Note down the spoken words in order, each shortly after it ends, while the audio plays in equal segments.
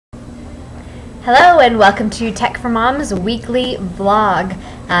Hello and welcome to Tech for Mom's weekly vlog.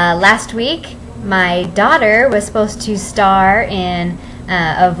 Last week my daughter was supposed to star in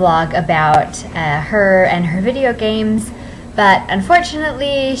a vlog about her and her video games, but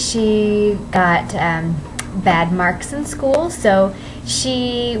unfortunately she got bad marks in school, so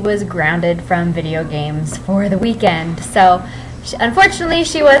she was grounded from video games for the weekend. So unfortunately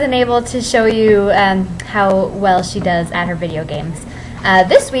she wasn't able to show you how well she does at her video games.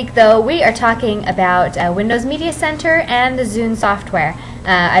 This week, though, we are talking about Windows Media Center and the Zune software.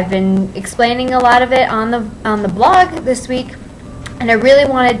 I've been explaining a lot of it on the blog this week, and I really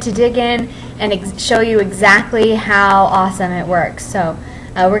wanted to dig in and show you exactly how awesome it works. So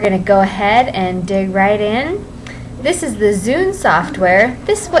we're going to go ahead and dig right in. This is the Zune software.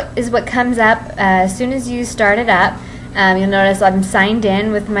 This is what comes up as soon as you start it up. You'll notice I'm signed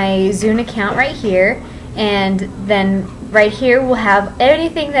in with my Zune account right here, and then right here we'll have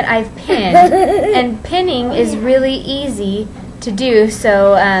anything that I've pinned, and pinning is really easy to do.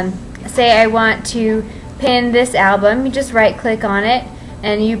 So say I want to pin this album, you just right click on it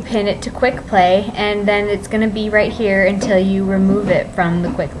and you pin it to quick play, and then it's going to be right here until you remove it from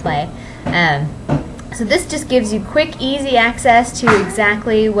the quick play. So this just gives you quick, easy access to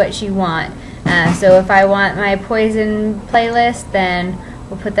exactly what you want. So if I want my Poison playlist, then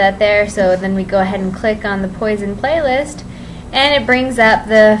we'll put that there. So then we go ahead and click on the Poison playlist, and it brings up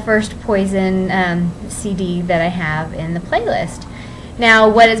the first Poison CD that I have in the playlist. Now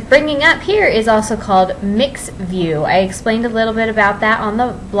what it's bringing up here is also called Mix View. I explained a little bit about that on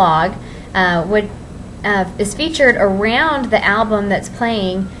the blog. What is featured around the album that's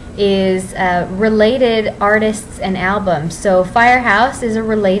playing is related artists and albums. So Firehouse is a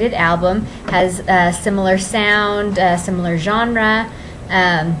related album, has a similar sound, similar genre.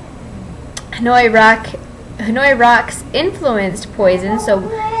 Hanoi Rocks influenced Poison, so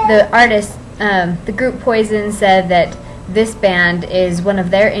the artist, the group Poison, said that this band is one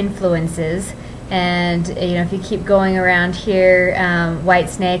of their influences. And you know, if you keep going around here,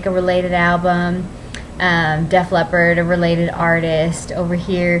 Whitesnake, a related album, Def Leppard, a related artist. Over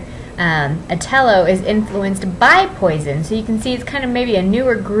here, Atello is influenced by Poison, so you can see it's kind of maybe a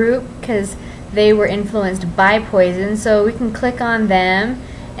newer group because they were influenced by Poison. So we can click on them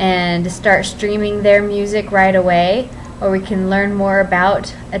and start streaming their music right away, or we can learn more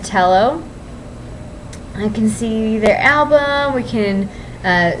about Atello. I can see their album. We can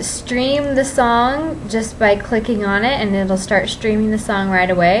stream the song just by clicking on it, and it'll start streaming the song right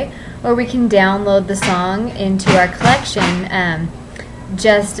away, or we can download the song into our collection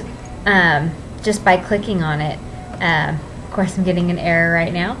just by clicking on it. Of course I'm getting an error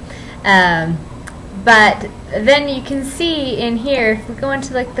right now. But then you can see in here, if we go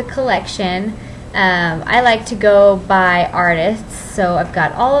into like the collection, I like to go by artists. So I've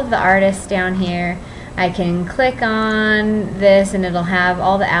got all of the artists down here. I can click on this and it'll have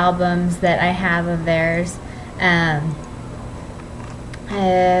all the albums that I have of theirs.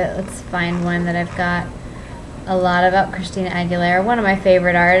 Let's find one that I've got a lot about. Christina Aguilera, one of my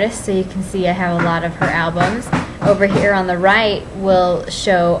favorite artists, so you can see I have a lot of her albums. Over here on the right will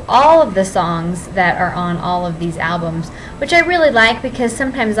show all of the songs that are on all of these albums, which I really like because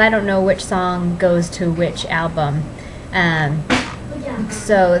sometimes I don't know which song goes to which album.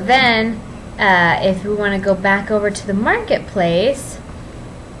 So then if we want to go back over to the marketplace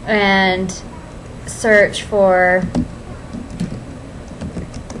and search for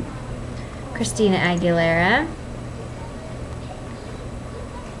Christina Aguilera,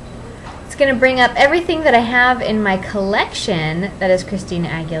 it's going to bring up everything that I have in my collection that is Christina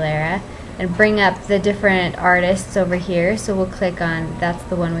Aguilera, and bring up the different artists over here. So we'll click on, that's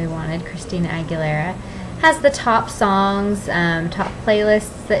the one we wanted, Christina Aguilera. Has the top songs, top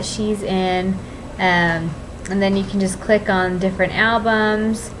playlists that she's in, and then you can just click on different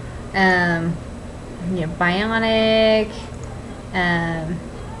albums. You know, Bionic,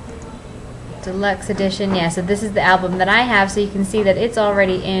 Deluxe Edition. Yeah, so this is the album that I have, so you can see that it's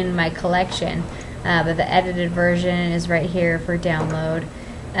already in my collection, but the edited version is right here for download.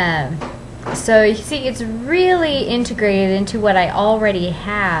 So you see it's really integrated into what I already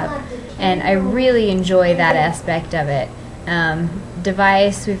have, and I really enjoy that aspect of it.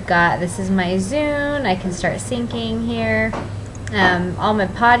 Device, we've got, this is my Zune. I can start syncing here. All my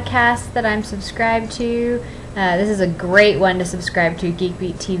podcasts that I'm subscribed to. This is a great one to subscribe to,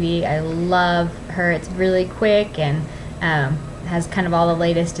 Geekbeat TV. I love her. It's really quick and has kind of all the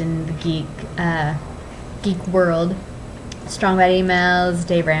latest in the geek world. Strong Bad Emails,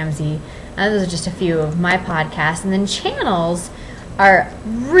 Dave Ramsey. Those are just a few of my podcasts. And then channels are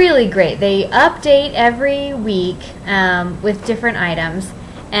really great. They update every week with different items,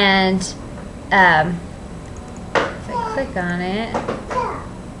 and if I click on it,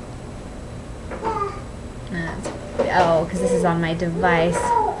 oh, because this is on my device.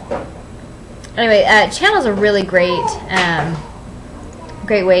 Anyway, channels are really great,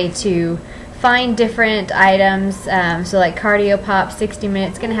 great way to find different items. So like Cardio Pop 60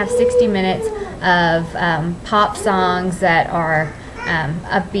 minutes, going to have 60 minutes of pop songs that are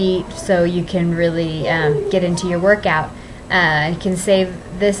upbeat, so you can really get into your workout. You can save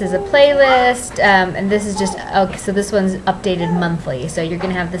this as a playlist, and this is just, okay, so this one's updated monthly, so you're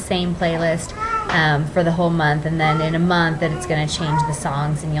going to have the same playlist for the whole month, and then in a month it's going to change the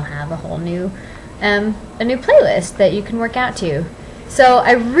songs, and you'll have a whole new playlist that you can work out to. So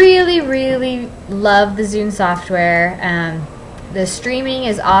I really, really love the Zune software. The streaming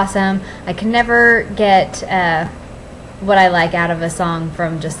is awesome. I can never get what I like out of a song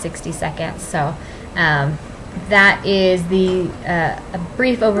from just 60 seconds. So that is a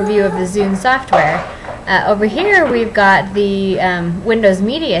brief overview of the Zune software. Over here we've got the Windows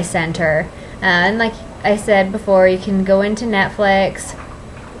Media Center. And like I said before, you can go into Netflix,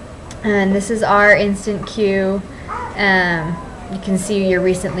 and this is our instant queue. You can see your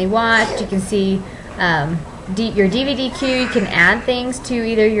recently watched. You can see your DVD queue. You can add things to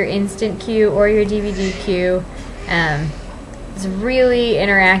either your instant queue or your DVD queue. It's really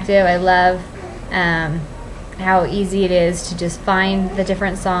interactive. I love how easy it is to just find the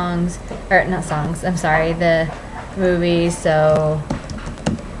different songs, or not songs, I'm sorry, the movies. So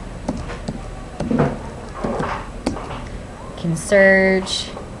you can search.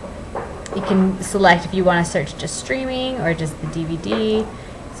 You can select if you want to search just streaming or just the DVD.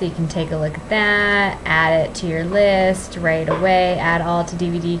 So you can take a look at that, add it to your list right away, add all to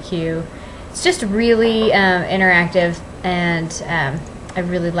DVD queue. It's just really interactive, and I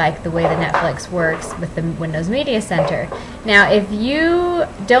really like the way the Netflix works with the Windows Media Center. Now, if you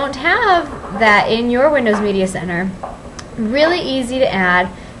don't have that in your Windows Media Center, really easy to add.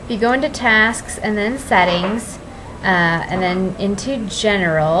 If you go into Tasks and then Settings, and then into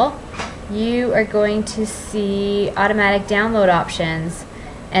General, you are going to see automatic download options,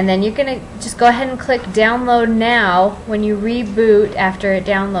 and then you're going to just go ahead and click download now. When you reboot after it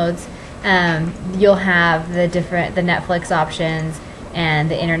downloads, you'll have the Netflix options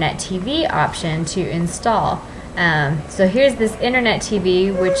and the Internet TV option to install. So here's this Internet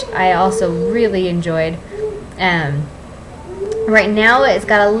TV, which I also really enjoyed. Right now it's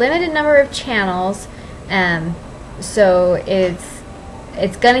got a limited number of channels, so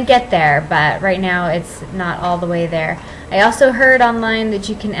it's gonna get there, but right now it's not all the way there. I also heard online that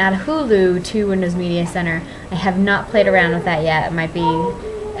you can add Hulu to Windows Media Center. I have not played around with that yet. It might be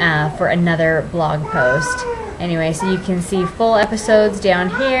for another blog post. Anyway, so you can see full episodes down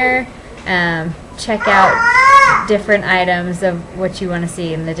here. Check out different items of what you want to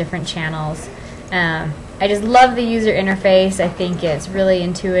see in the different channels. I just love the user interface. I think it's really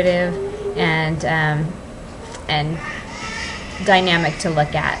intuitive and dynamic to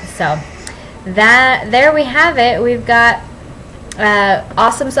look at. So there we have it. We've got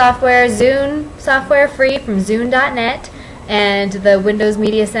awesome software, Zune software, free from Zune.net, and the Windows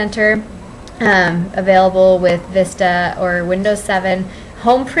Media Center available with Vista or Windows 7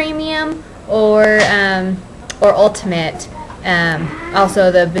 Home Premium or Ultimate.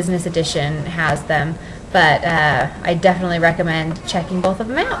 Also the Business Edition has them, but I definitely recommend checking both of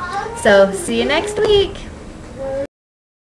them out. So see you next week.